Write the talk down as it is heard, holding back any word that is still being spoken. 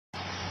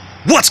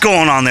What's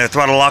going on there,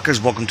 Throttle Lockers?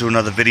 Welcome to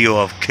another video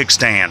of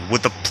Kickstand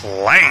with a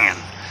plan.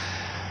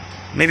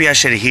 Maybe I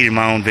should have heated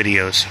my own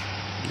videos,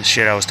 the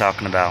shit I was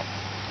talking about.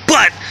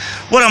 But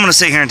what I'm going to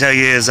sit here and tell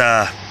you is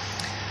I've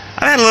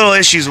had a little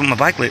issues with my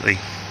bike lately.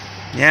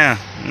 Yeah,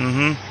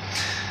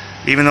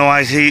 Even though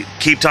I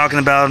keep talking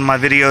about in my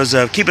videos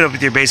of keeping up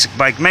with your basic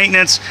bike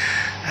maintenance,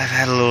 I've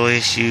had a little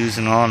issues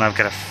and all, and I've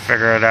got to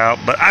figure it out.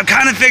 But I've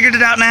kind of figured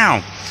it out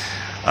now.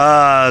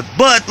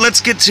 But let's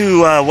get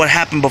to what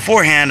happened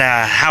beforehand,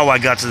 how I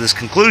got to this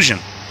conclusion.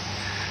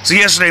 So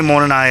yesterday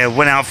morning I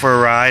went out for a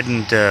ride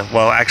and,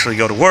 well, actually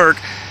go to work.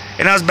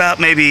 And I was about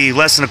maybe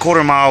less than a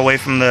quarter mile away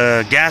from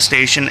the gas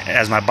station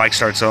as my bike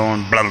starts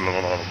going blah, blah,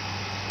 blah, blah,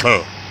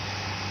 blah.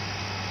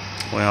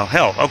 Well,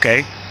 hell,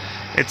 okay.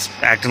 It's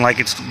acting like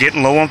it's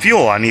getting low on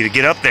fuel. I need to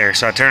get up there.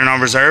 So I turn it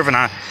on reserve and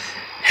I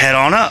head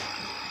on up.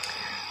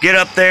 Get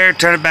up there,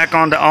 turn it back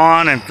on to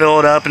on and fill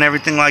it up and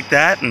everything like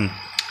that. And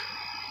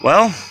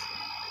well,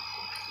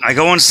 I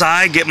go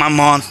inside, get my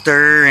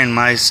Monster and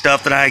my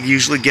stuff that I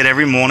usually get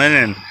every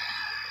morning,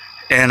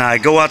 and I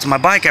go out to my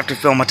bike after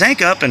filling my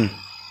tank up, and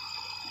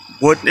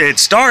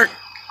it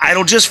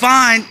idle just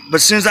fine, but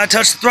as soon as I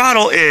touch the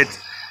throttle, it's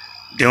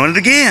doing it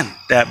again.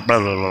 That blah,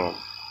 blah, blah,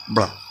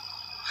 blah.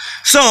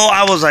 So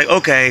I was like,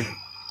 okay,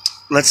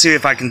 let's see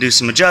if I can do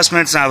some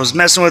adjustments, and I was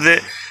messing with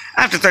it.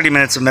 After 30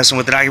 minutes of messing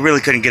with it, I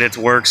really couldn't get it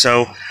to work,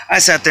 so I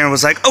sat there and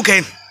was like,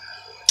 okay,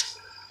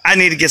 I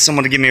need to get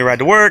someone to give me a ride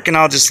to work, and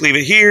I'll just leave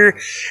it here,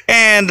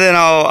 and then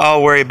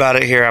I'll worry about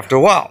it here after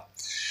a while.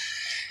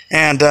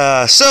 And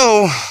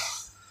so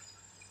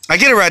I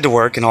get a ride to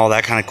work and all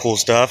that kind of cool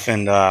stuff,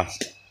 and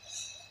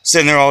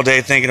sitting there all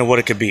day thinking of what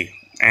it could be.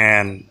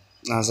 And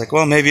I was like,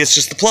 well, maybe it's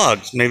just the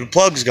plugs. Maybe the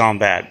plug's gone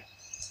bad.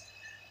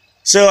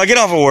 So I get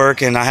off of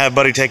work, and I had a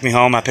buddy take me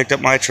home. I picked up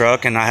my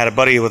truck, and I had a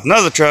buddy with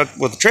another truck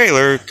with a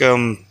trailer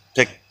come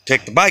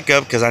pick the bike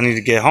up because I need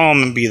to get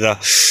home and be the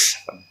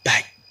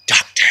bike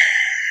doctor.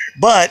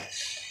 But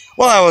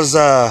while I was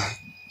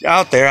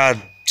out there,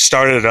 I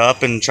started it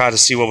up and tried to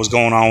see what was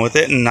going on with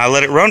it, and I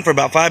let it run for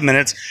about 5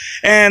 minutes,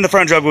 and the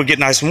front jug would get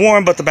nice and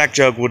warm, but the back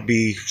jug would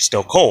be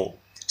still cold.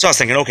 So I was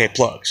thinking, okay,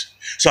 plugs.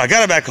 So I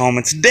got it back home,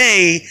 and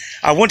today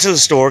I went to the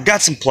store,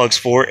 got some plugs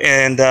for it,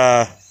 and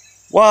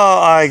while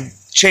I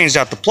changed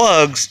out the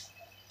plugs,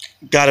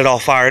 got it all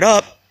fired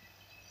up,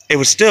 it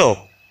was still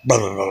blah,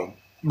 blah, blah,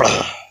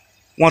 blah,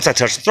 once I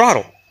touched the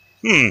throttle.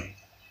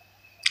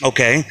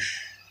 Okay.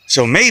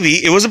 So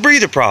maybe it was a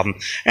breather problem.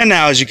 And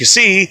now, as you can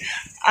see,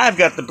 I've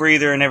got the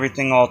breather and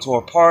everything all tore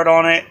apart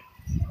on it.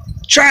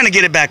 Trying to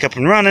get it back up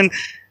and running.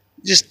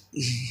 Just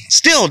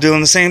still doing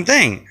the same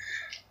thing.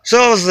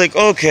 So I was like,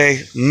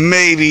 okay,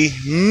 maybe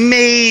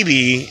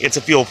it's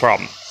a fuel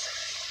problem.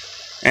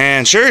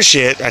 And sure as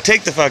shit, I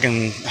take the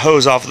fucking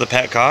hose off of the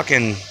petcock,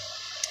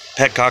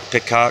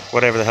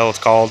 whatever the hell it's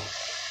called,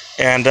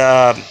 and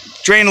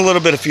drain a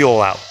little bit of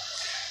fuel out.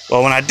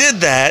 Well, when I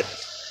did that,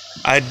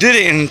 I did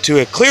it into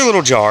a clear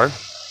little jar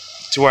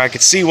to where I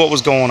could see what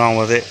was going on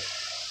with it,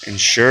 and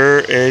sure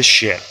as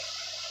shit,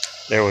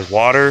 there was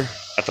water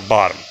at the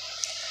bottom.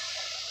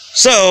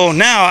 So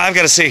now I've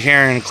got to sit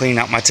here and clean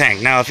out my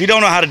tank. Now, if you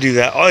don't know how to do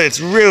that, it's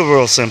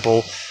real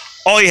simple.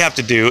 All you have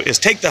to do is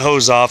take the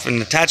hose off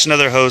and attach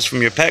another hose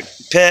from your pit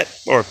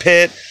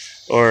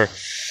or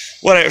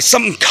whatever,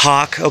 something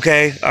cock,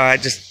 okay? All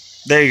right,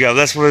 just there you go.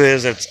 That's what it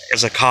is.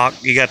 It's a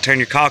cock. You got to turn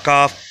your cock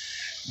off,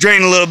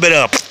 drain a little bit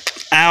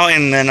out,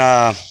 and then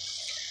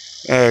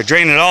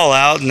drain it all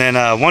out. And then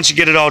once you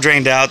get it all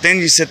drained out, then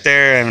you sit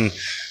there and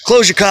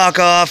close your cock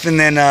off, and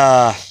then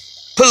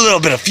put a little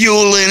bit of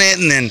fuel in it,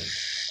 and then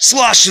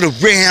slosh it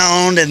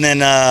around, and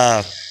then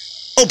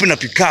open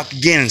up your cock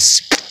again and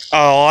spit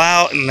all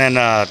out, and then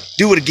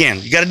do it again.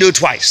 You got to do it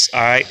twice,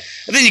 all right?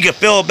 And then you can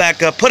fill it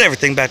back up, put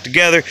everything back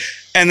together,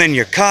 and then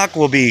your cock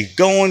will be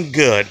going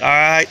good, all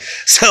right?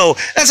 So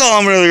that's all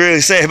I'm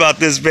really say about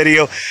this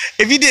video.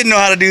 If you didn't know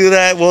how to do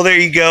that, well, there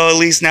you go. At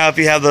least now if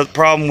you have the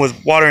problem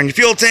with water in your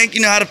fuel tank,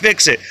 you know how to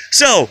fix it.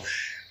 So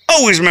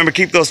always remember,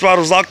 keep those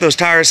throttles locked, those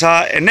tires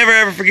hot, and never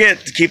ever forget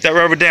to keep that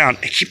rubber down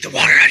and keep the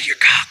water out of your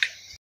car.